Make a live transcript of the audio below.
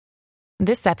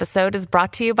This episode is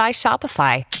brought to you by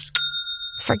Shopify.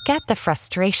 Forget the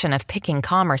frustration of picking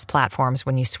commerce platforms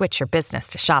when you switch your business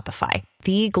to Shopify,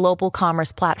 the global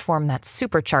commerce platform that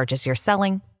supercharges your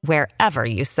selling wherever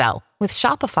you sell. With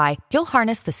Shopify, you'll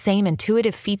harness the same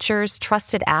intuitive features,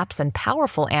 trusted apps, and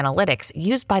powerful analytics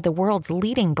used by the world's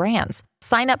leading brands.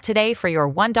 Sign up today for your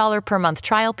 $1 per month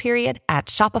trial period at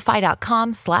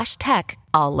shopify.com/tech,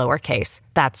 all lowercase.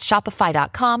 That's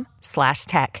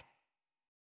shopify.com/tech.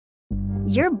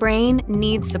 Your brain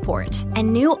needs support,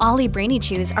 and new Ollie Brainy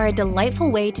Chews are a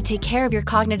delightful way to take care of your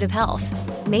cognitive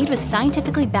health. Made with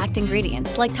scientifically backed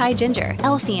ingredients like Thai ginger,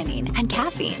 L-theanine, and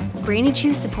caffeine, Brainy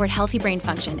Chews support healthy brain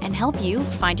function and help you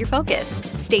find your focus,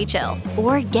 stay chill,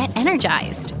 or get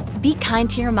energized. Be kind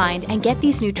to your mind and get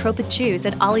these nootropic chews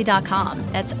at ollie.com.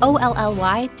 That's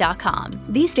OLLY.com.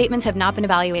 These statements have not been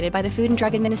evaluated by the Food and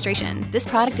Drug Administration. This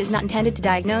product is not intended to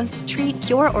diagnose, treat,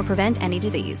 cure, or prevent any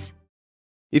disease.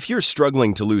 If you're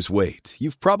struggling to lose weight,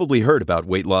 you've probably heard about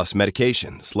weight loss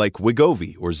medications like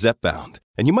Wegovy or Zepbound,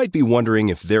 and you might be wondering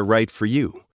if they're right for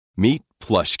you. Meet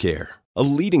PlushCare, a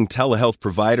leading telehealth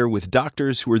provider with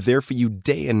doctors who are there for you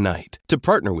day and night to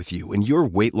partner with you in your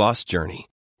weight loss journey.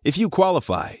 If you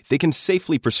qualify, they can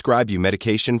safely prescribe you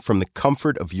medication from the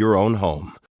comfort of your own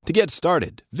home. To get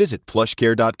started, visit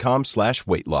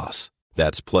plushcare.com/weight-loss.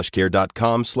 That's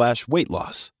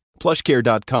plushcare.com/weight-loss.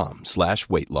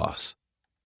 plushcare.com/weight-loss.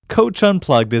 Coach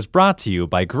Unplugged is brought to you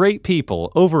by great people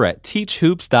over at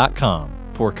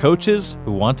teachhoops.com for coaches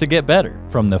who want to get better.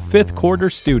 From the Fifth Quarter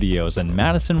Studios in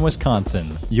Madison, Wisconsin,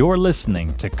 you're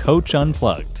listening to Coach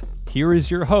Unplugged. Here is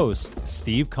your host,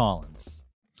 Steve Collins.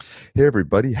 Hey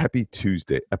everybody, happy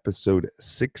Tuesday, episode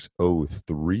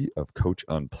 603 of Coach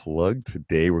Unplugged.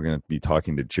 Today we're going to be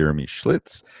talking to Jeremy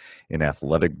Schlitz, an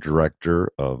athletic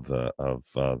director of the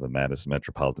Madison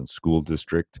Metropolitan School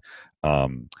District,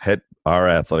 our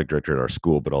athletic director at our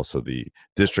school, but also the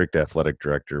district athletic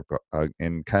director,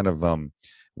 and kind of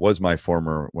was one of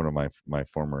my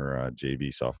former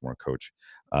JV sophomore coach,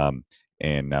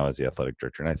 and now as the athletic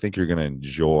director. And I think you're going to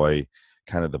enjoy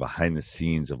kind of the behind the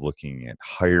scenes of looking at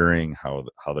hiring, how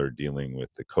they're dealing with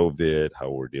the COVID,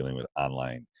 how we're dealing with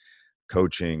online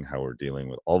coaching, how we're dealing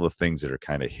with all the things that are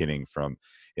kind of hitting from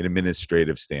an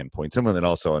administrative standpoint. Someone that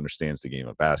also understands the game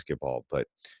of basketball, and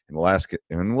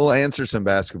we'll answer some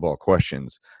basketball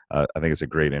questions. I think it's a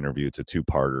great interview. It's a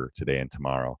two-parter today and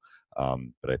tomorrow.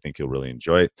 But I think you'll really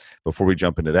enjoy it. Before we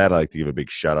jump into that, I'd like to give a big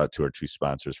shout out to our two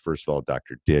sponsors. First of all,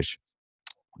 Dr. Dish,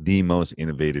 the most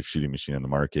innovative shooting machine on the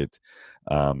market.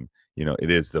 It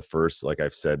is the first, like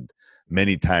I've said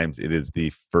many times, it is the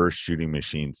first shooting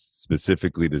machine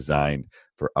specifically designed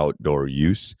for outdoor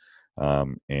use.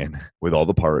 And with all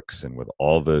the parks and with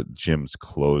all the gyms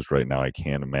closed right now, I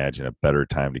can't imagine a better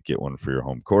time to get one for your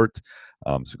home court.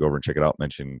 So go over and check it out.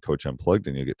 Mention Coach Unplugged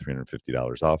and you'll get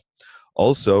 $350 off.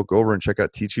 Also, go over and check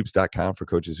out teachhoops.com for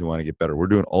coaches who want to get better. We're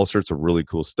doing all sorts of really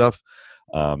cool stuff.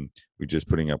 We're just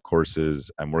putting up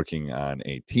courses. I'm working on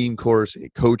a team course, a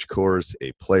coach course,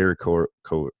 a player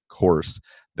course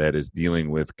that is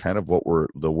dealing with kind of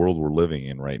the world we're living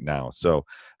in right now. So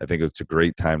I think it's a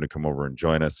great time to come over and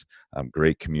join us.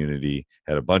 Great community.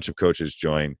 Had a bunch of coaches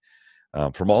join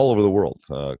from all over the world.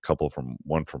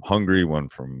 One from Hungary, one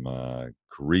from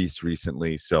Greece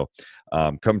recently. So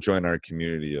come join our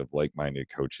community of like-minded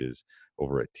coaches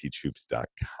over at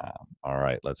teachhoops.com. All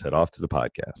right, let's head off to the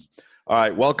podcast. All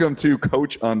right, welcome to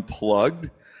Coach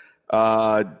Unplugged.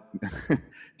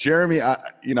 Jeremy,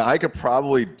 I could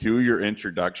probably do your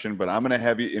introduction, but I'm going to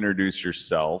have you introduce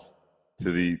yourself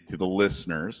to the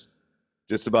listeners.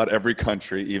 Just about every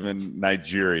country, even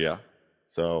Nigeria.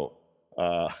 So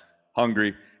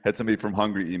Hungary, had somebody from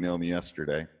Hungary email me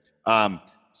yesterday.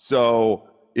 So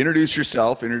introduce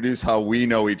yourself, introduce how we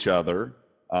know each other.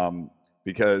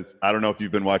 Because I don't know if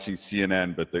you've been watching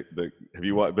CNN, but have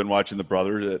you been watching The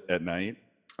Brothers at night?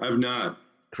 I've not.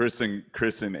 Chris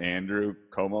and Andrew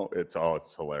Como, it's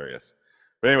hilarious.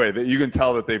 But anyway, you can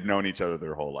tell that they've known each other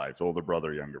their whole lives. Older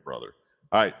brother, younger brother.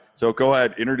 All right, so go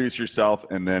ahead, introduce yourself,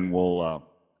 and then we'll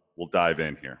dive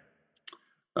in here.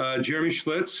 Jeremy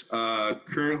Schlitz,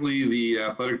 currently the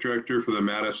athletic director for the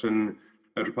Madison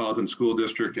Metropolitan School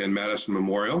District and Madison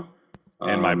Memorial.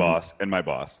 And my boss.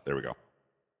 There we go.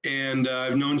 And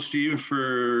I've known Steve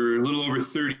for a little over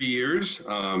 30 years.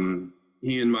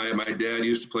 He and my dad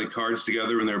used to play cards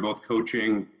together when they were both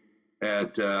coaching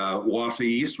at Wausau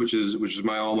East, which is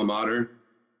my alma mater.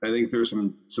 I think there's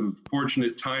some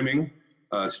fortunate timing.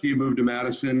 Steve moved to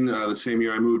Madison the same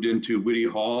year I moved into Whitty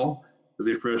Hall as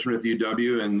a freshman at the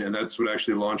UW, and that's what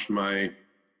actually launched my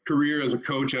career as a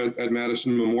coach at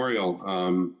Madison Memorial.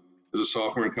 As a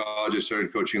sophomore in college, I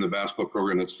started coaching the basketball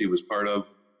program that Steve was part of. I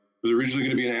was originally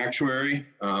going to be an actuary,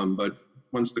 but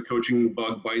once the coaching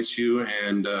bug bites you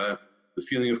and the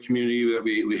feeling of community that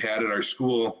we had at our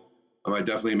school, I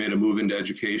definitely made a move into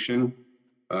education.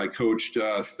 I coached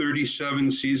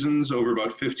 37 seasons over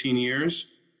about 15 years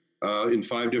in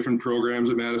 5 different programs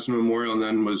at Madison Memorial, and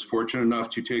then was fortunate enough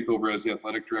to take over as the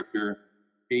athletic director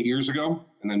 8 years ago.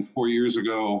 And then 4 years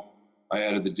ago, I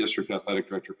added the district athletic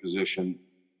director position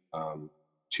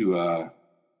to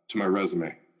my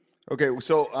resume. Okay,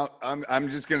 so I'm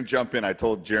just going to jump in. I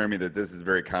told Jeremy that this is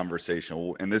very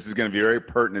conversational, and this is going to be very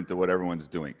pertinent to what everyone's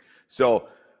doing. So,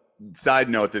 side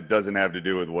note that doesn't have to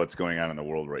do with what's going on in the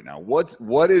world right now.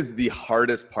 What is the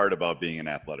hardest part about being an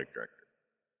athletic director?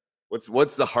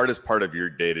 What's the hardest part of your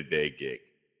day-to-day gig?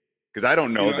 Because I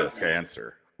don't know this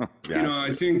answer.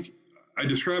 I think I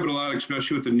describe it a lot,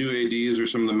 especially with the new ADs or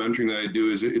some of the mentoring that I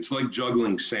do, is it's like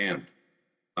juggling sand.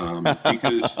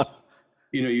 Because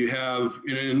you have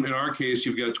in our case,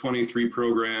 you've got 23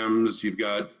 programs, you've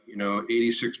got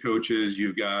 86 coaches,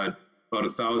 you've got about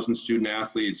 1,000 student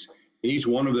athletes, and each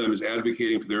one of them is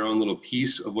advocating for their own little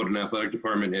piece of what an athletic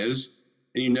department is,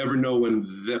 and you never know when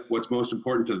what's most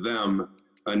important to them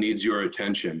needs your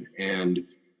attention. And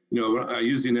I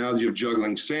use the analogy of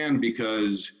juggling sand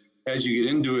because as you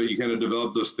get into it, you kind of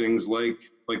develop those things like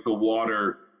the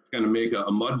water, kind of make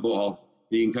a mud ball.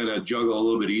 You can kind of juggle a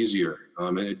little bit easier.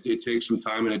 And it takes some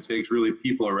time, and it takes really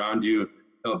people around you to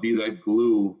help be that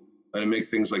glue to make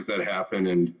things like that happen.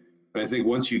 And I think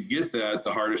once you get that,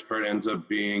 the hardest part ends up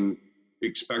being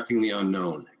expecting the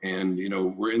unknown. And,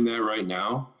 we're in that right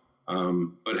now.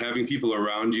 But having people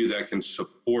around you that can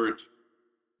support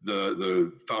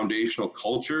the foundational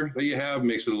culture that you have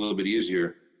makes it a little bit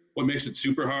easier. What makes it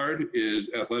super hard is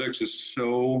athletics is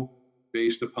so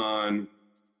based upon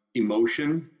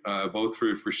emotion, both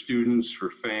for students, for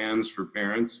fans, for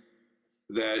parents,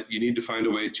 that you need to find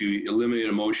a way to eliminate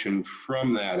emotion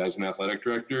from that as an athletic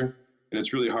director. And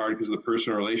it's really hard because of the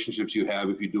personal relationships you have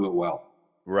if you do it well.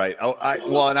 Right.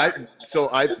 So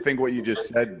I think what you just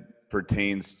said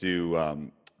pertains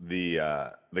to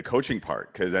the coaching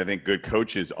part, because I think good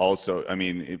coaches also,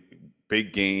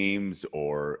 big games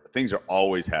or things are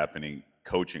always happening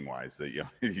coaching wise that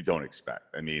you don't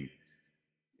expect.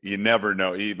 You never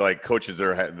know. Coaches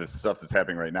are the stuff that's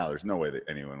happening right now. There's no way that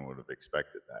anyone would have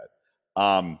expected that.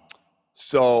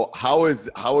 So how is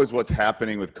what's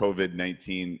happening with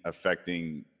COVID-19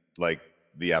 affecting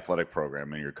the athletic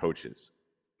program and your coaches?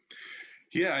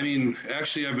 Yeah,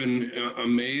 actually, I've been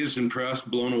amazed, impressed,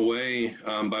 blown away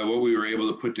by what we were able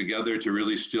to put together to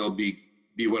really still be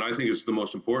what I think is the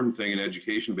most important thing in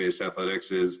education-based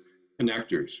athletics is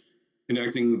connectors.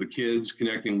 Connecting the kids,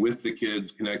 connecting with the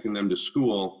kids, connecting them to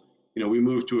school. We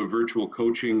moved to a virtual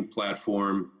coaching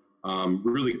platform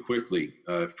really quickly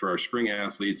for our spring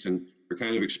athletes, and we're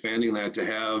kind of expanding that to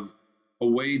have a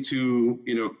way to,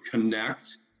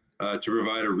 connect, to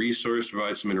provide a resource,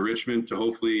 provide some enrichment, to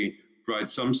hopefully provide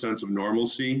some sense of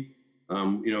normalcy,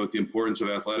 with the importance of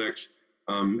athletics.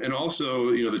 And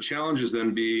also, the challenges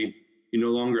then be you no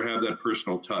longer have that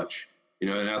personal touch. An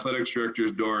athletics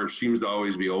director's door seems to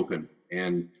always be open.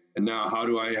 And now how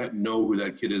do I know who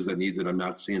that kid is that needs it? I'm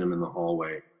not seeing him in the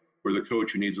hallway. Or the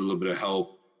coach who needs a little bit of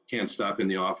help can't stop in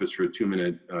the office for a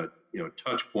 2-minute,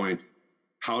 touch point.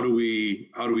 How do we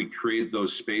create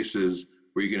those spaces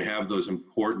where you can have those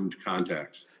important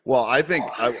contacts? Well, I think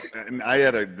I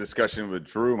had a discussion with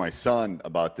Drew, my son,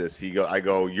 about this. I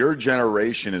go, your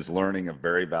generation is learning a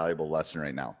very valuable lesson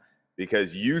right now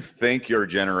because you think your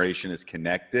generation is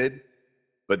connected,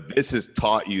 but this has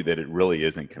taught you that it really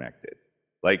isn't connected.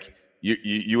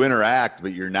 You interact,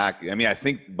 but you're not. I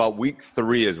think about week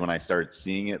 3 is when I started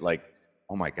seeing it.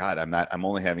 Oh my God, I'm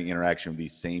only having interaction with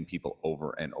these same people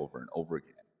over and over and over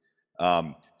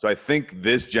again. So I think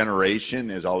this generation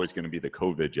is always going to be the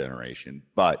COVID generation,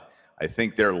 but I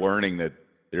think they're learning that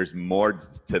there's more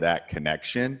to that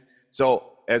connection.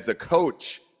 So as a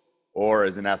coach or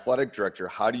as an athletic director,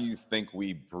 how do you think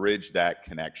we bridge that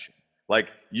connection?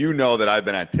 That I've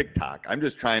been on TikTok. I'm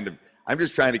just trying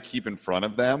to keep in front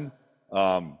of them,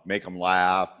 make them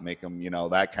laugh, make them,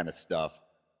 that kind of stuff.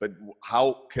 But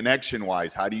how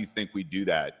connection-wise, how do you think we do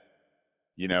that?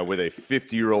 With a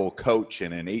 50-year-old coach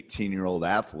and an 18-year-old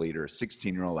athlete or a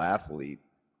 16-year-old athlete,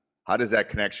 how does that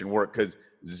connection work? Because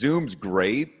Zoom's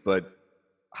great, but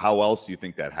how else do you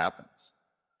think that happens?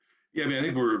 Yeah, I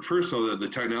think first of all, the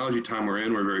technology time we're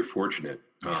in, we're very fortunate.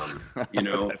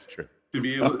 That's true. To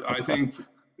be able, I think,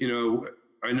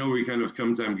 I know we kind of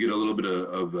sometimes get a little bit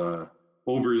of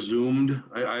over-zoomed,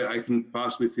 I can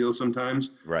possibly feel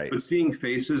sometimes. Right. But seeing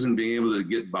faces and being able to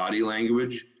get body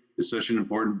language is such an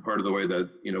important part of the way that,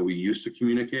 we used to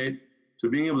communicate. So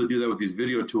being able to do that with these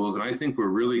video tools, and I think we're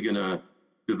really going to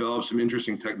develop some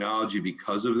interesting technology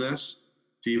because of this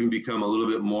to even become a little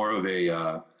bit more of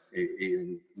a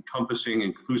encompassing,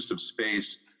 inclusive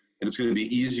space. And it's going to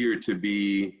be easier to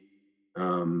be,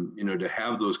 to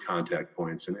have those contact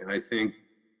points. And I think,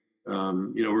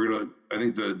 I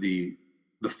think the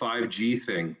 5G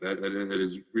thing that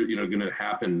is, going to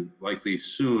happen likely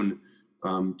soon,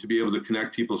 to be able to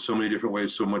connect people so many different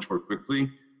ways, so much more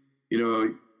quickly.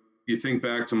 You think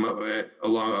back to a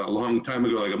long time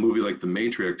ago, like a movie like The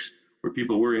Matrix, where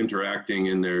people were interacting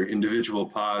in their individual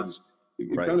pods.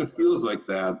 It Right. kind of feels like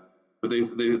that, but they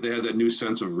had that new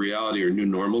sense of reality or new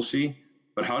normalcy.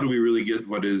 But how do we really get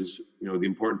what is, the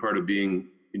important part of being,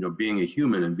 being a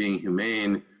human and being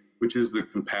humane, which is the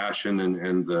compassion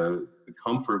and the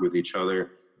comfort with each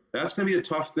other? That's going to be a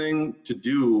tough thing to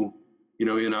do,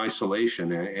 in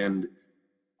isolation. And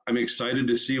I'm excited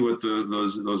to see what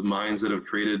those minds that have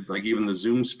created, like even the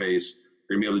Zoom space,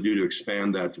 they're gonna be able to do to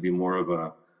expand that to be more of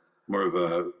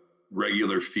a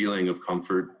regular feeling of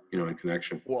comfort, and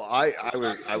connection. Well,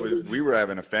 we were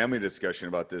having a family discussion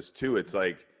about this too. It's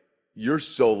like, you're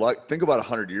so lucky. Think about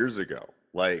 100 years ago.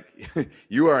 Like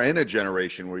you are in a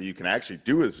generation where you can actually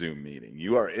do a Zoom meeting.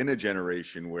 You are in a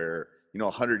generation where,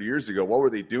 100 years ago, what were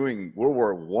they doing? World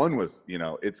War I was,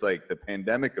 it's like the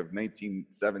pandemic of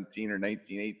 1917 or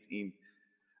 1918.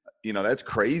 That's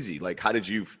crazy. Like, how did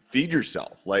you feed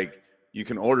yourself? Like, you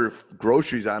can order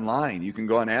groceries online. You can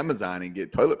go on Amazon and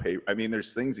get toilet paper. I mean,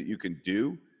 there's things that you can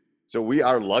do. So we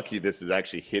are lucky this is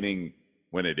actually hitting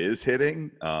when it is hitting.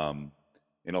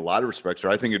 In a lot of respects, or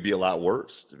I think it'd be a lot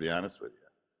worse, to be honest with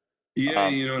you. Yeah,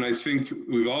 and I think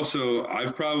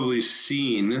I've probably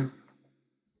seen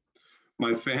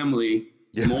my family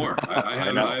more. I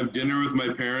have dinner with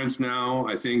my parents now.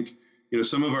 I think,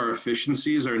 some of our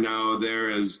efficiencies are now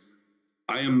there as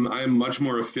I am much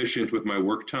more efficient with my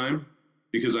work time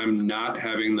because I'm not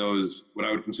having those, what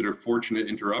I would consider fortunate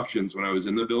interruptions when I was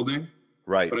in the building.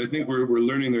 Right. But I think we're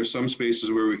learning there's some spaces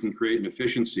where we can create an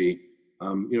efficiency.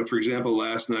 For example,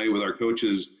 last night with our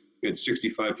coaches, we had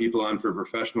 65 people on for a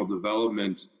professional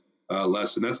development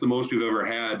lesson. That's the most we've ever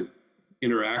had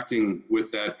interacting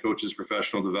with that coach's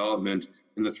professional development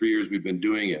in the 3 years we've been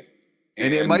doing it.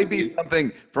 And it might be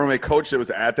something from a coach that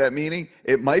was at that meeting.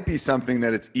 It might be something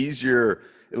that it's easier,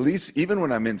 at least even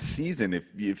when I'm in season.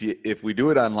 If we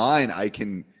do it online, I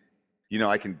can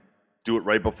do it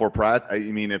right before practice.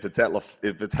 I mean, if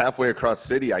it's halfway across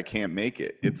city, I can't make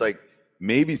it. It's like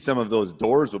maybe some of those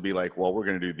doors will be like, well, we're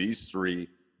going to do these 3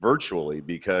 virtually,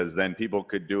 because then people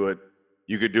could do it.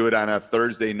 You could do it on a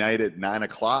Thursday night at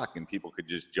 9:00 and people could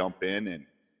just jump in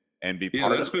and be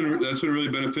part of it. That's been really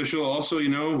beneficial. Also,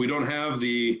 we don't have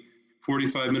the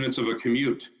 45 minutes of a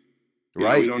commute.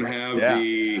 Right. We don't have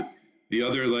the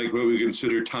other, like what we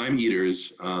consider time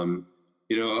eaters.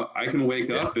 I can wake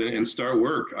up and start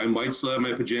work. I might still have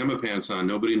my pajama pants on.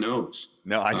 Nobody knows.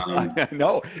 No, I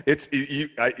know.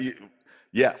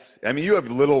 Yes. I mean, you have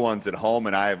little ones at home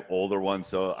and I have older ones.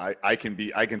 So I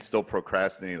can still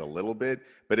procrastinate a little bit,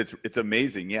 but it's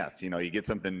amazing. Yes. You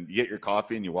get your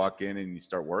coffee and you walk in and you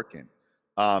start working.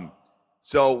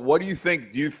 So what do you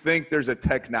think? Do you think there's a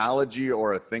technology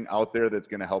or a thing out there that's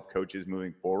going to help coaches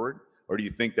moving forward? Or do you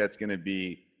think that's going to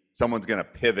be, someone's going to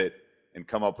pivot and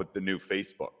come up with the new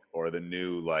Facebook or the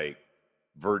new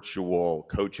virtual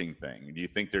coaching thing? Do you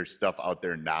think there's stuff out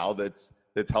there now that's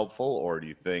helpful, or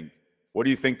what do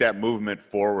you think that movement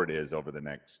forward is over the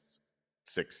next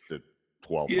 6 to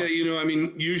 12 months? Yeah,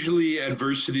 usually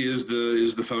adversity is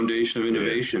the foundation of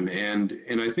innovation,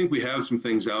 and I think we have some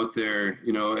things out there.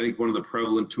 I think one of the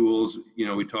prevalent tools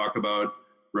we talk about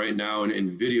right now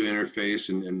in video interface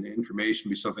and information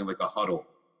be something like a huddle.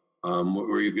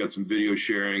 Where you've got some video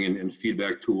sharing and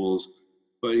feedback tools.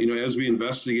 But, as we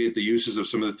investigate the uses of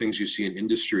some of the things you see in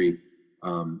industry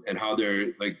and how they're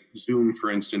like Zoom, for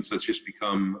instance, that's just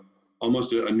become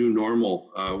almost a new normal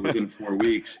within 4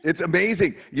 weeks. It's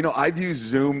amazing. I've used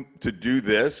Zoom to do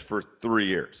this for 3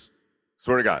 years.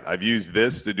 Swear to God, I've used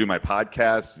this to do my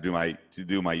podcast, to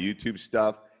do my YouTube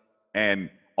stuff.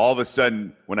 And all of a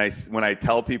sudden, when I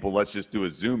tell people, let's just do a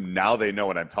Zoom, now they know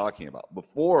what I'm talking about.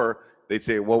 Before, they'd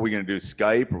say, well, are we going to do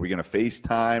Skype? Are we going to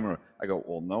FaceTime? Or I go,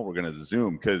 well, no, we're going to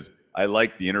Zoom, because I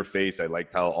like the interface. I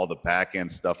liked how all the back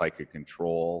end stuff I could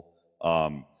control.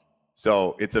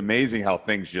 So it's amazing how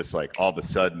things just all of a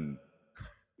sudden.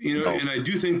 And I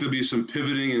do think there'll be some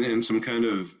pivoting and some kind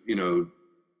of,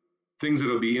 things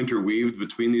that'll be interweaved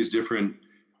between these different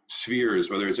spheres,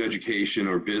 whether it's education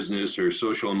or business or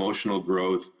social emotional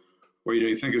growth, or,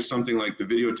 you think of something like the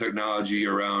video technology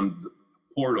around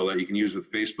portal that you can use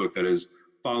with Facebook that is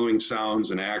following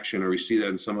sounds and action, or we see that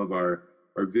in some of our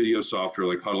video software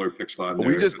like Huddle or Pixelot.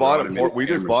 We just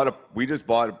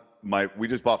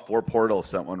bought four portals,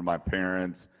 sent one to my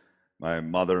parents, my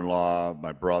mother-in-law,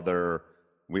 my brother.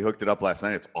 We hooked it up last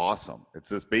night. It's awesome. It's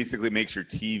just basically makes your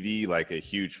TV like a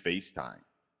huge FaceTime.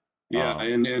 Yeah,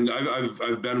 and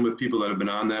I've been with people that have been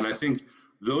on that, and I think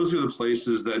those are the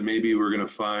places that maybe we're going to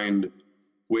find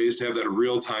ways to have that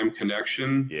real-time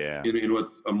connection in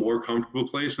what's a more comfortable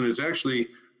place. And it's actually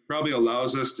probably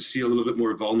allows us to see a little bit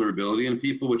more vulnerability in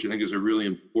people, which I think is a really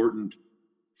important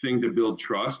thing to build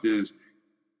trust. Is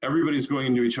everybody's going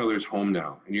into each other's home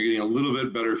now, and you're getting a little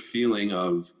bit better feeling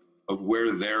of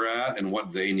where they're at and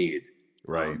what they need.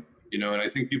 Right. And I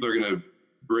think people are going to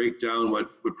break down what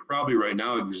probably right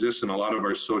now exists in a lot of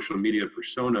our social media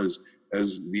personas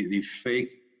as the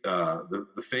fake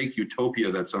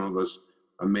utopia that some of us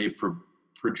may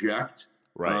project.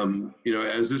 Right.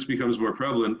 As this becomes more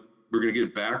prevalent, we're going to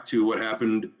get back to what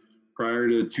happened prior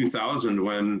to 2000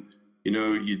 when,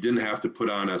 you didn't have to put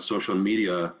on a social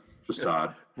media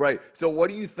facade. Right. So what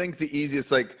do you think the easiest,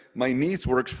 like my niece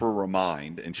works for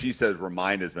Remind, and she says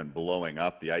Remind has been blowing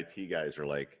up. The IT guys are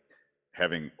like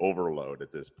having overload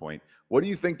at this point. What do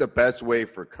you think the best way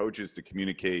for coaches to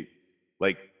communicate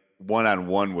like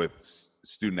one-on-one with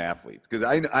student athletes? Because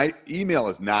I email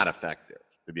is not effective,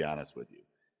 to be honest with you.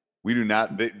 We do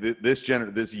not, this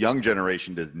young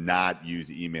generation does not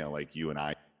use email like you and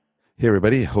I. Hey,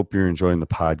 everybody. Hope you're enjoying the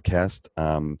podcast.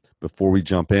 Before we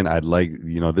jump in, I'd like,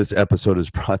 this episode is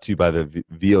brought to you by the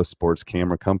VO Sports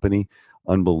Camera Company.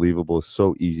 Unbelievable.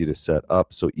 So easy to set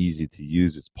up, so easy to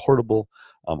use. It's portable,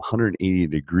 180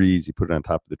 degrees. You put it on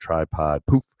top of the tripod,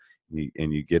 poof,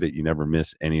 and you get it. You never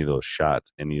miss any of those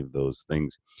shots, any of those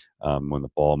things when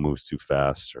the ball moves too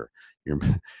fast or your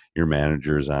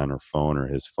manager's on her phone or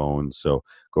his phone. So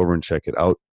go over and check it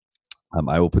out.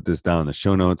 I will put this down in the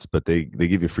show notes, but they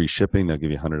give you free shipping. They'll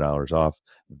give you $100 off.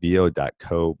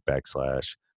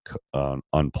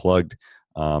 VO.co/unplugged.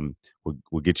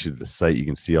 We'll get you to the site. You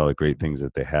can see all the great things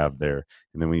that they have there.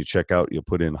 And then when you check out, you'll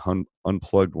put in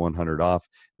unplugged 100 off.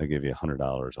 They'll give you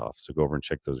 $100 off. So go over and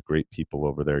check those great people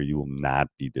over there. You will not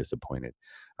be disappointed.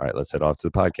 All right, let's head off to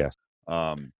the podcast.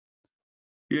 I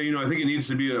think it needs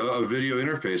to be a video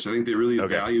interface. I think they really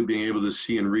value being able to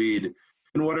see and read,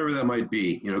 and whatever that might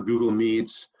be. Google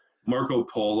Meets, Marco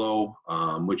Polo,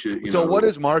 which is. So what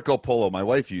is Marco Polo? My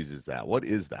wife uses that. What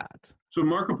is that? So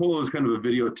Marco Polo is kind of a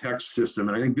video text system,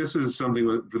 and I think this is something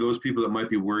for those people that might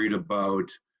be worried about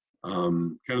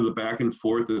kind of the back and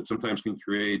forth that sometimes can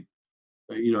create,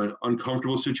 an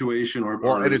uncomfortable situation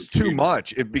and it's too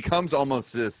much. It becomes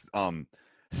almost this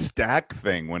stack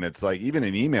thing when it's like even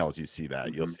in emails you see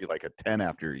that. You'll see like a 10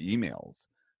 after emails.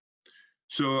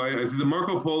 So I think the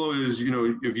Marco Polo is,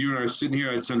 if you and I are sitting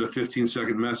here, I'd send a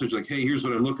 15-second message like, hey, here's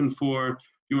what I'm looking for. If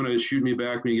you want to shoot me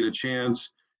back when you get a chance,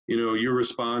 your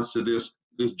response to this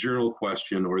journal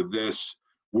question or this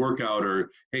workout, or,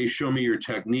 hey, show me your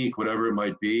technique, whatever it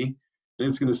might be. And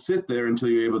it's going to sit there until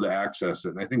you're able to access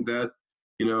it. And I think that,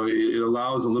 it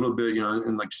allows a little bit,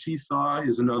 and like Seesaw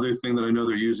is another thing that I know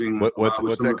they're using. What's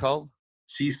that called?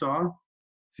 Seesaw.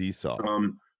 Seesaw.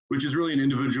 Which is really an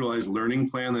individualized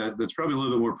learning plan that's probably a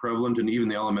little bit more prevalent in even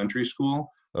the elementary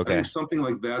school. Okay. I think something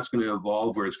like that's going to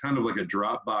evolve where it's kind of like a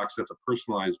Dropbox that's a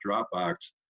personalized Dropbox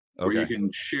where you can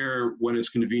share when it's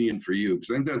convenient for you. Because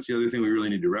I think that's the other thing we really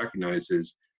need to recognize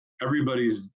is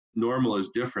everybody's normal is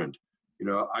different.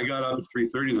 I got up at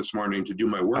 3:30 this morning to do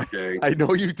my work day. I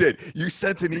know you did. You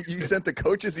sent the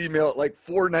coach's email at like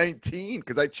 4:19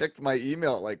 because I checked my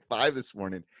email at like 5 this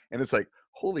morning, and it's like,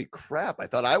 holy crap! I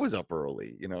thought I was up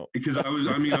early. Because I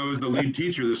was the lead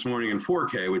teacher this morning in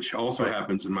 4K, which also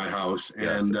happens in my house,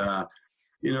 and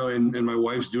and my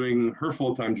wife's doing her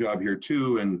full-time job here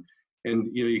too, and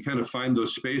you kind of find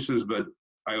those spaces, but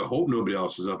I hope nobody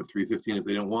else is up at 3:15 if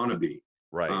they don't want to be.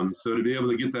 Right. So to be able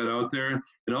to get that out there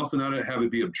and also not have it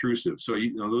be obtrusive. So,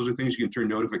 those are things you can turn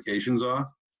notifications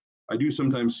off. I do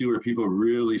sometimes see where people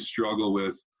really struggle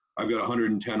with, I've got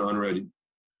 110 unread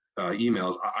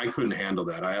emails. I couldn't handle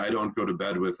that. I don't go to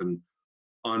bed with an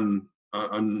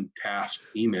untasked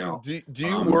email. Do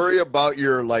you worry about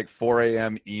your like 4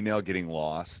 a.m. email getting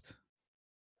lost?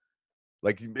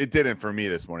 Like it didn't for me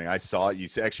this morning. I saw it. You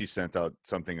actually sent out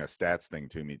a stats thing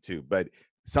to me too, but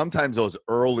sometimes those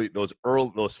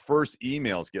first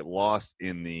emails get lost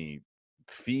in the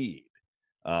feed.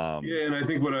 And I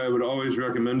think what I would always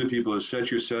recommend to people is set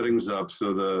your settings up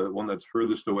so the one that's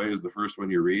furthest away is the first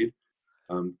one you read.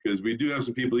 Because we do have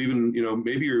some people, even,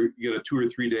 maybe you get a 2 or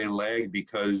 3 day lag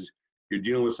because you're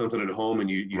dealing with something at home and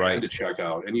you had to check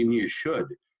out, and you should.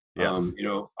 Yes.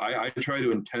 I try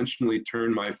to intentionally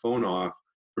turn my phone off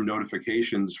from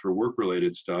notifications for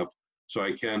work-related stuff so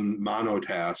I can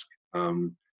monotask,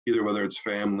 either whether it's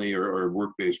family or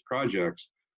work-based projects.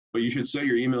 But you should set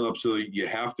your email up so that you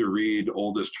have to read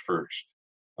oldest first,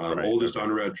 Right, oldest okay.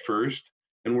 unread first,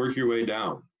 and work your way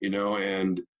down,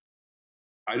 and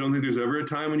I don't think there's ever a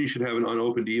time when you should have an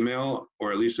unopened email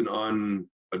or at least an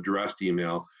unaddressed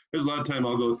email. There's a lot of time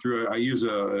I'll go through. I use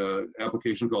a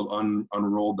application called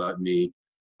unroll.me,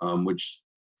 which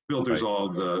filters Right. all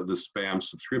of the spam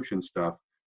subscription stuff.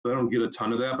 So I don't get a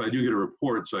ton of that, but I do get a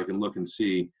report so I can look and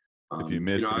see. If you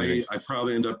miss anything. I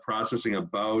probably end up processing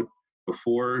about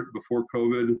before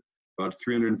COVID about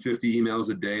 350 emails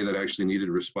a day that actually needed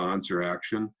response or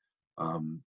action.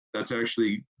 That's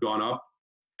actually gone up.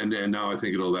 And now I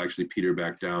think it'll actually peter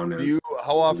back down.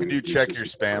 How often do you check your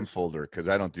spam folder? Because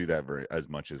I don't do that as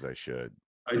much as I should.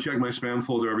 I check my spam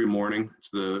folder every morning. It's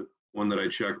the one that I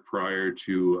check prior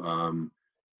to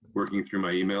working through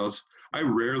my emails.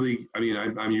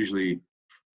 I'm usually,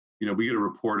 we get a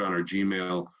report on our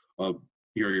Gmail of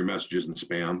here are your messages in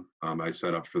spam. I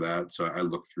set up for that. So I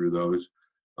look through those.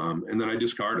 And then I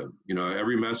discard them.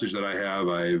 Every message that I have,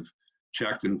 I've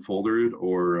checked and foldered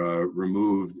or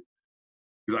removed,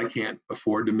 because I can't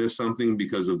afford to miss something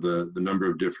because of the number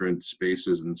of different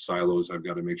spaces and silos I've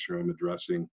got to make sure I'm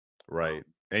addressing. Right.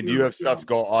 And do you have stuff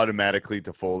go automatically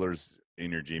to folders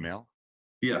in your Gmail?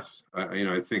 Yes.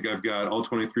 I think I've got all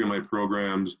 23 of my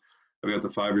programs. I've got the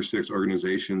 5 or 6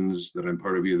 organizations that I'm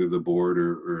part of, either the board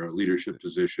or a leadership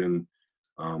position.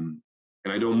 And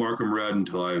I don't mark them red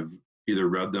until I've either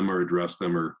read them or addressed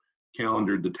them or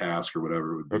calendared the task or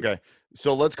whatever it would be. Okay.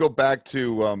 So let's go back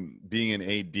to being an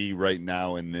AD right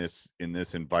now in this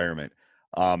environment.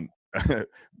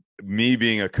 Me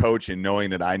being a coach and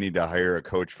knowing that I need to hire a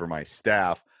coach for my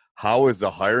staff, how is the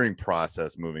hiring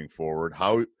process moving forward?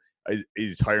 How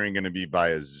is hiring going to be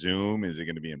via Zoom? Is it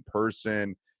going to be in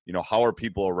person? How are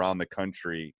people around the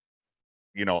country,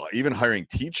 even hiring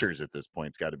teachers at this point,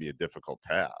 it's got to be a difficult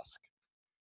task.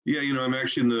 Yeah. I'm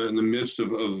actually in the midst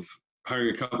of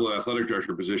hiring a couple of athletic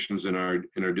director positions in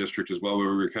our district as well,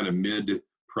 where we were kind of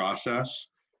mid-process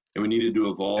and we needed to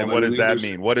evolve. And what does that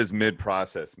mean? What does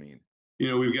mid-process mean?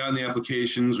 We've gotten the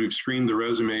applications, we've screened the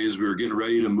resumes, we were getting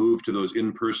ready to move to those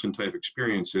in-person type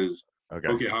experiences.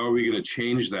 Okay, how are we going to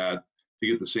change that to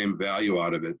get the same value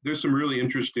out of it? There's some really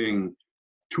interesting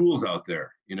tools out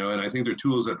there, and I think they're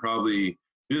tools that probably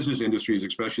business industries,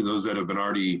 especially those that have been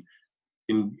already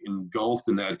engulfed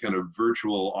in that kind of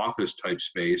virtual office type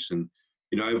space. And,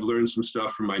 I've learned some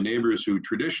stuff from my neighbors who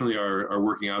traditionally are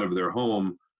working out of their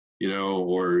home,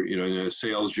 or, in a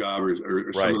sales job or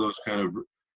some of those kind of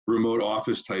remote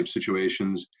office type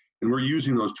situations. And we're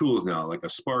using those tools now, like a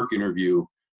Spark interview,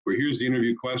 where here's the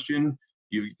interview question.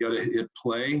 You've got to hit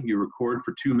play. You record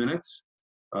for 2 minutes.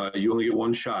 You only get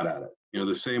one shot at it.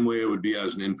 The same way it would be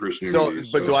as an in-person interview.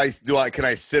 But can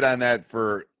I sit on that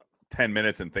for 10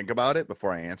 minutes and think about it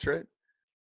before I answer it?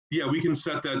 Yeah, we can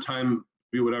set that time,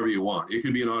 be whatever you want. It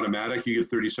could be an automatic. You get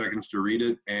 30 seconds to read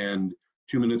it and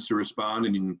 2 minutes to respond.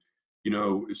 And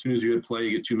as soon as you hit play,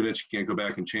 you get 2 minutes. You can't go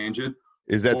back and change it.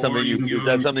 Is that something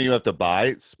you have to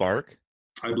buy, Spark?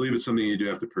 I believe it's something you do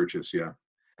have to purchase. Yeah.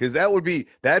 Because that would be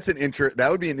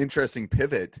an interesting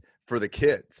pivot for the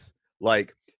kids.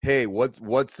 Like, hey, what's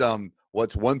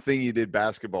one thing you did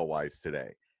basketball wise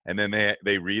today? And then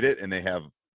they read it and they have.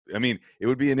 It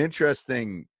would be an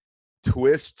interesting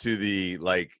twist to the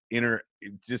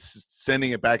just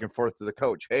sending it back and forth to the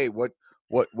coach. Hey, what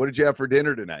did you have for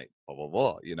dinner tonight? Blah blah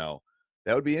blah.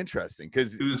 That would be interesting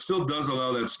because it still does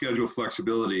allow that schedule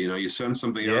flexibility. You send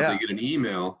something out, they get an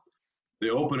email, they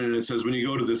open it, and it says when you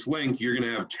go to this link, you're going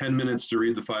to have 10 minutes to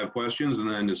read the 5 questions, and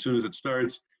then as soon as it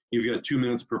starts, you've got 2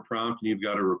 minutes per prompt, and you've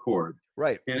got to record.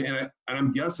 Right. And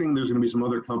I'm guessing there's going to be some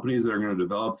other companies that are going to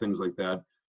develop things like that.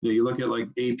 You look at like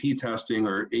AP testing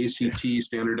or ACT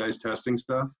standardized testing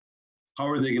stuff. How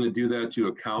are they going to do that to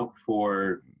account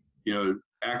for,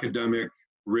 academic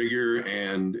rigor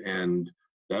and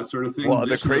that sort of thing? Well,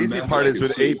 the crazy part is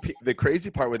with AP. The crazy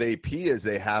part with AP is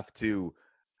they have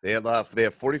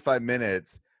 45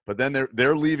 minutes, but then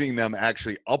they're leaving them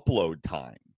actually upload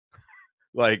time.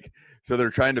 So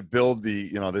they're trying to build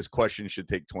this question should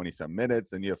take 20 some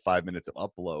minutes, and you have 5 minutes of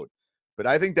upload. But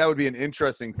I think that would be an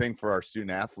interesting thing for our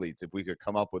student athletes if we could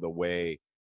come up with a way.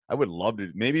 I would love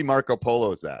to. Maybe Marco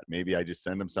Polo's that. Maybe I just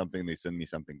send them something, they send me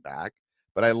something back.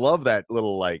 But I love that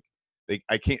little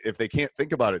if they can't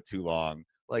think about it too long.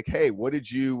 Like, hey,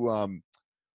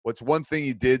 what's one thing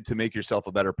you did to make yourself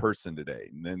a better person today?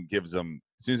 And then gives them,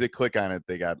 as soon as they click on it,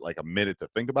 they got like a minute to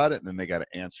think about it, and then they got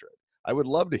to answer it. I would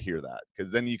love to hear that,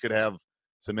 because then you could have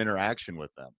some interaction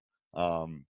with them.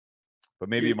 But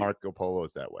maybe Marco Polo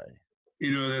is that way.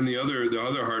 Then the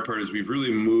other hard part is we've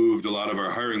really moved a lot of our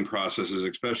hiring processes,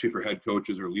 especially for head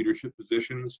coaches or leadership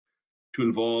positions, to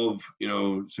involve,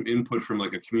 some input from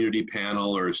like a community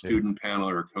panel or a student panel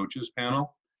or a coaches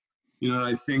panel. And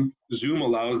I think Zoom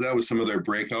allows that with some of their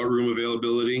breakout room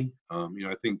availability.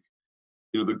 I think,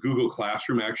 the Google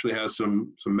Classroom actually has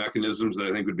some mechanisms that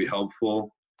I think would be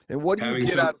helpful. And what do you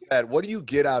get out of that? What do you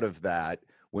get out of that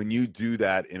when you do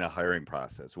that in a hiring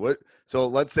process? So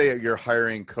let's say you're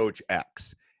hiring Coach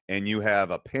X and you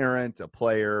have a parent, a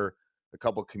player, a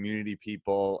couple community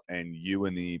people, and you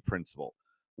and the principal.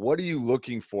 What are you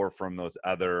looking for from those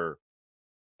other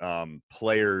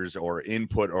players or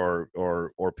input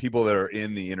or people that are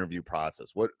in the interview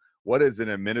process? What as an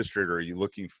administrator are you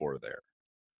looking for there?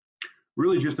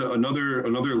 Really just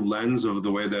another lens of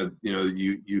the way that,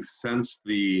 you sense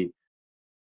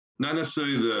not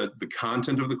necessarily the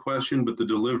content of the question, but the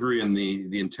delivery and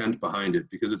the intent behind it.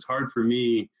 Because it's hard for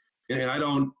me, and I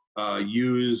don't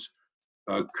use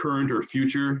current or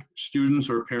future students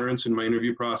or parents in my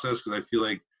interview process, because I feel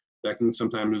like that can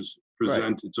sometimes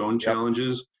present its own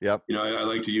challenges. Yep. I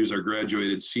like to use our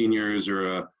graduated seniors or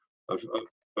a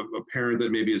parent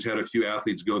that maybe has had a few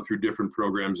athletes go through different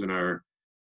programs in our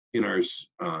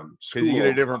school. Because you get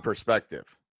a different perspective.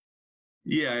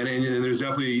 Yeah, and there's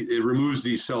definitely, it removes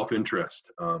the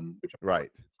self-interest, which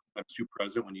I'm too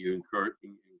present when you include,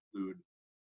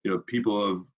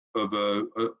 people of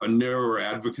a narrower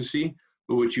advocacy.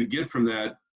 But what you get from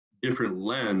that different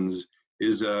lens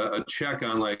is a check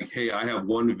on like, hey, I have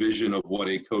one vision of what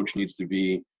a coach needs to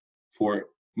be for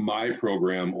my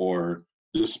program or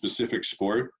this specific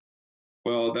sport.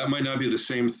 Well, that might not be the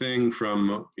same thing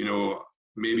from,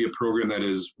 maybe a program that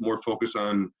is more focused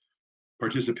on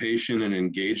participation and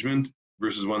engagement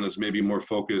versus one that's maybe more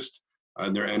focused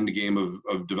on their end game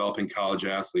of developing college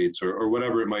athletes or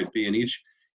whatever it might be. And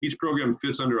each program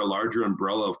fits under a larger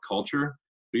umbrella of culture,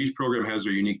 but each program has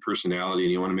their unique personality,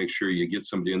 and you want to make sure you get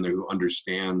somebody in there who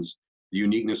understands the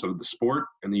uniqueness of the sport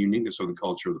and the uniqueness of the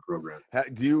culture of the program.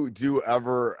 Do you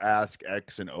ever ask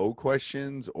X and O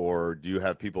questions, or do you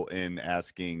have people in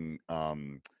asking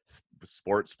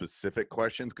sport specific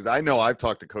questions? Because I know I've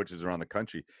talked to coaches around the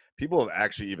country. People have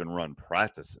actually even run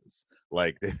practices.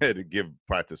 Like they had to give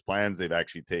practice plans. They've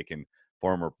actually taken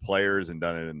former players and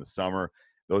done it in the summer.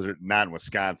 Those are not in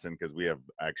Wisconsin because we have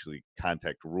actually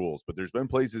contact rules, but there's been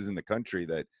places in the country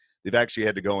that they've actually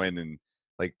had to go in and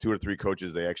like 2 or 3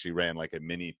 coaches, they actually ran like a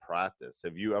mini practice.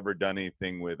 Have you ever done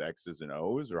anything with X's and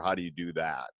O's, or how do you do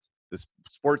that? This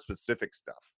sport specific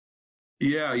stuff.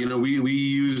 Yeah, we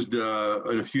used in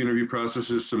a few interview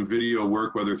processes some video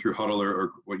work, whether through Huddle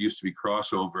or what used to be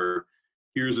Crossover.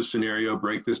 Here's a scenario,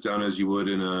 break this down as you would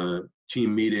in a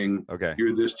team meeting. Okay.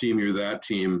 You're this team, you're that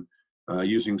team,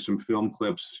 using some film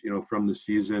clips, from the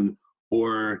season.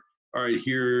 Or, all right,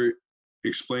 here,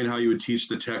 explain how you would teach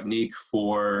the technique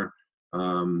for,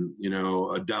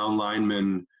 a down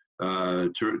lineman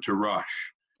to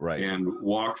rush. Right. And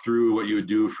walk through what you would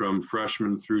do from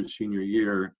freshman through senior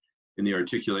year in the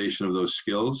articulation of those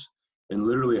skills, and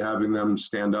literally having them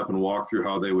stand up and walk through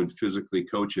how they would physically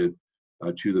coach it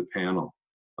to the panel.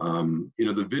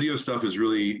 The video stuff has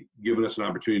really given us an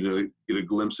opportunity to get a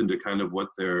glimpse into kind of what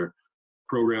their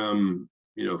program,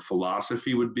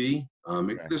 philosophy would be.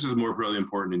 This is more probably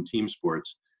important in team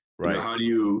sports. Right. How do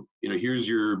you, here's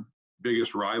your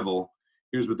biggest rival,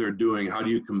 here's what they're doing. How do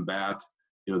you combat,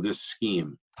 this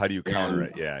scheme? How do you counter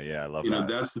it? Yeah, I love that.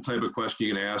 That's the type of question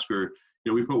you can ask her.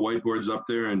 We put whiteboards up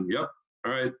there and, yep,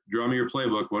 all right, draw me your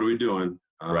playbook. What are we doing?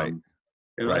 Right.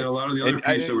 And a lot of the other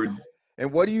pieces that were.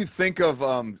 And what do you think of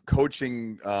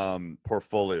coaching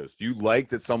portfolios? Do you like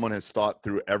that someone has thought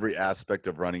through every aspect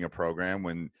of running a program?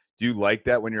 Do you like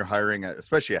that when you're hiring,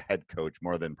 especially a head coach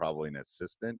more than probably an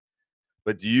assistant?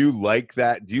 But do you like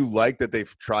that? Do you like that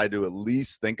they've tried to at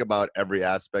least think about every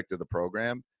aspect of the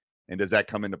program? And does that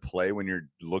come into play when you're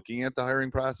looking at the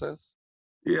hiring process?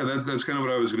 Yeah, that's kind of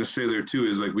what I was going to say there too,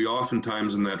 is like we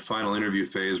oftentimes in that final interview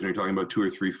phase, when you're talking about 2 or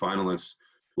 3 finalists,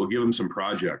 we'll give them some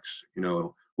projects.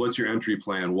 What's your entry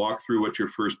plan? Walk through what your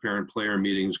first parent-player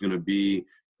meeting is going to be,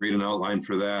 create an outline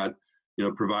for that.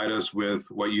 Provide us with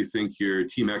what you think your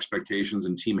team expectations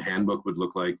and team handbook would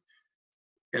look like.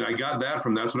 And I got that's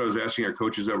what I was asking our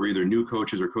coaches that were either new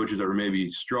coaches or coaches that were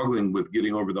maybe struggling with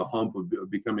getting over the hump of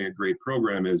becoming a great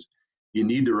program is, you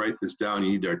need to write this down.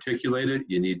 You need to articulate it.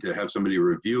 You need to have somebody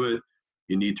review it.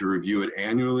 You need to review it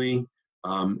annually.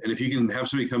 And if you can have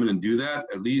somebody come in and do that,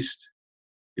 at least,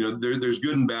 there's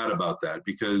good and bad about that,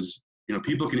 because,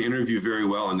 people can interview very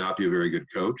well and not be a very good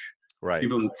coach. Right.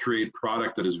 People can create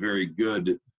product that is very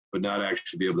good but not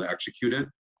actually be able to execute it.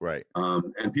 Right.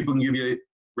 And people can give you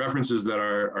references that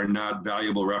are not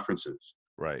valuable references.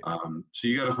 Right. So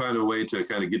you got to find a way to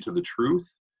kind of get to the truth.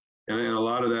 And a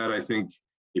lot of that, I think,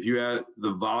 if you add,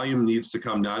 the volume needs to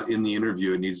come not in the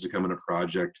interview, it needs to come in a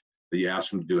project that you ask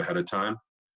them to do ahead of time.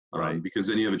 Right. Because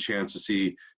then you have a chance to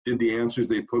see, did the answers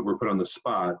they were put on the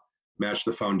spot match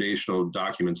the foundational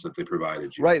documents that they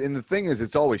provided you? Right. And the thing is,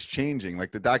 it's always changing.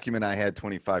 Like the document I had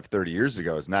 25, 30 years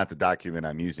ago is not the document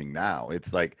I'm using now.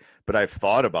 It's like, but I've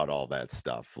thought about all that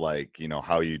stuff, like, you know,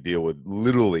 how you deal with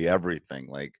literally everything.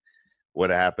 Like what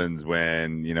happens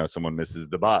when, you know, someone misses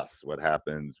the bus? What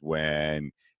happens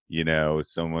when, you know,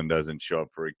 someone doesn't show up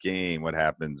for a game? What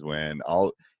happens when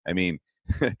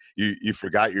you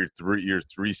forgot your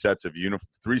three sets of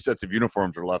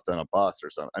uniforms are left on a bus or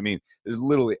something. I mean, there's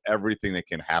literally everything that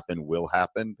can happen will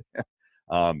happen.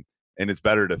 And it's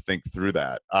better to think through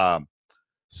that.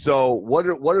 So what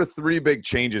are three big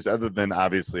changes other than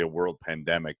obviously a world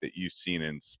pandemic that you've seen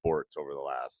in sports over the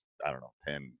last, I don't know,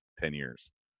 10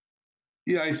 years?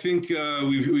 Yeah, I think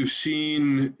we've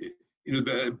seen, you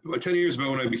know, 10 years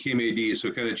ago when I became AD, so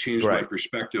it kind of changed my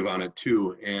perspective on it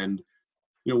too. And,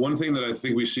 you know, one thing that I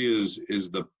think we see is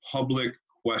the public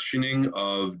questioning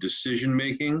of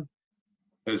decision-making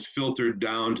has filtered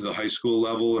down to the high school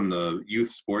level and the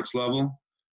youth sports level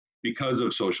because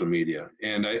of social media.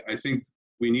 And I think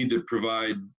we need to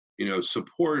provide, you know,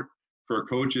 support for our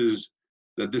coaches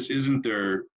that this isn't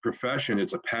their profession,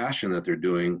 it's a passion that they're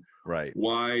doing. Right.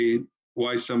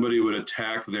 Why somebody would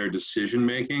attack their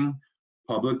decision-making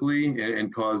publicly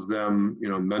and cause them, you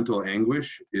know, mental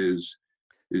anguish is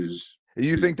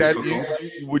you think that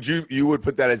you would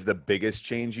put that as the biggest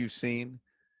change you've seen?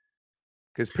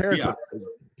 Because parents,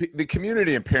 the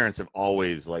community and parents have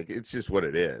always, like, it's just what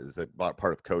it is, that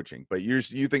part of coaching. But you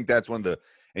think that's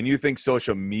and you think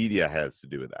social media has to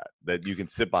do with that you can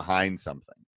sit behind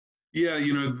something. Yeah,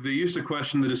 you know, they used to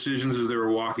question the decisions as they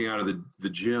were walking out of the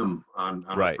gym on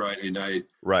a Friday night,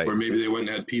 or maybe they went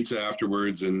and had pizza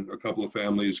afterwards, and a couple of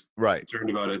families concerned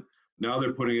about it. Now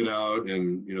they're putting it out,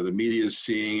 and, you know, the media is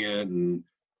seeing it, and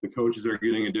the coaches are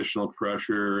getting additional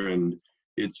pressure, and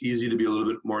it's easy to be a little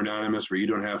bit more anonymous where you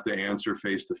don't have to answer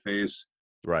face to face,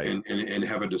 and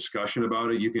have a discussion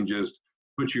about it. You can just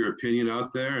put your opinion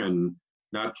out there and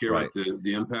not care what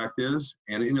the impact is.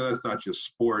 And, you know, that's not just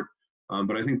sport.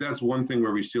 But I think that's one thing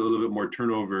where we see a little bit more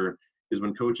turnover is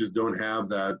when coaches don't have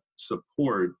that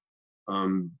support,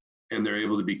 and they're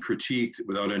able to be critiqued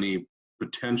without any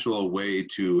potential way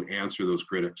to answer those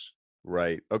critics.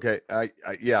 Right. Okay.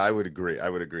 I would agree.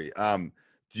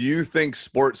 Do you think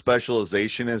sport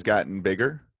specialization has gotten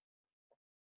bigger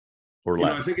or less?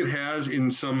 You know, I think it has in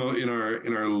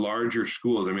our larger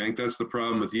schools. I mean, I think that's the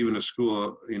problem with even a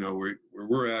school, you know, where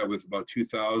we're at with about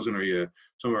 2,000, or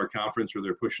some of our conference where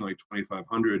they're pushing like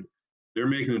 2,500. They're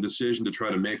making a decision to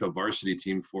try to make a varsity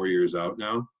team 4 years out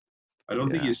now. I don't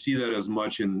think you see that as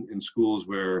much in schools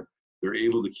where they're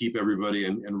able to keep everybody,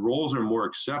 and roles are more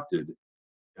accepted.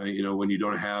 You know, when you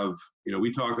don't have, you know,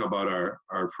 we talk about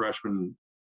our freshman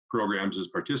programs as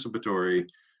participatory,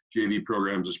 JV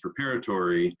programs as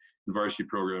preparatory, and varsity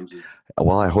programs.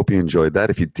 Well, I hope you enjoyed that.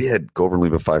 If you did, go over and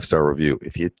leave a 5-star review.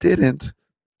 If you didn't,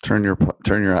 turn your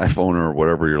iPhone or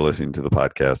whatever you're listening to the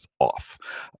podcast off.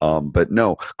 But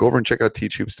no, go over and check out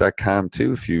teachhoops.com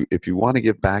too. If you want to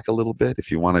give back a little bit, if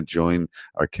you want to join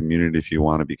our community, if you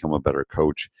want to become a better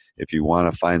coach, if you want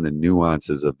to find the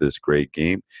nuances of this great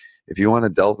game, if you want to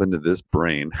delve into this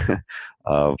brain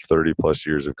of 30 plus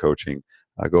years of coaching,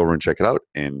 go over and check it out,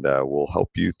 and we'll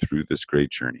help you through this great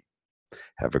journey.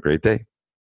 Have a great day.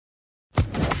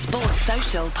 Sports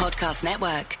Social Podcast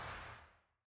Network.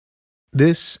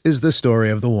 This is the story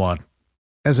of the one.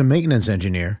 As a maintenance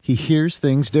engineer, he hears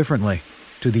things differently.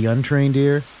 To the untrained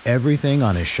ear, everything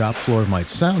on his shop floor might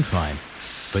sound fine,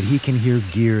 but he can hear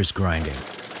gears grinding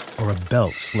or a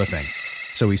belt slipping.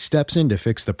 So he steps in to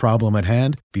fix the problem at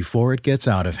hand before it gets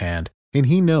out of hand. And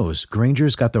he knows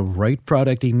Grainger's got the right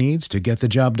product he needs to get the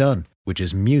job done, which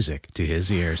is music to his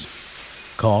ears.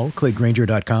 Call, click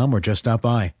Grainger.com, or just stop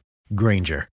by.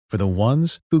 Grainger, for the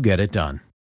ones who get it done.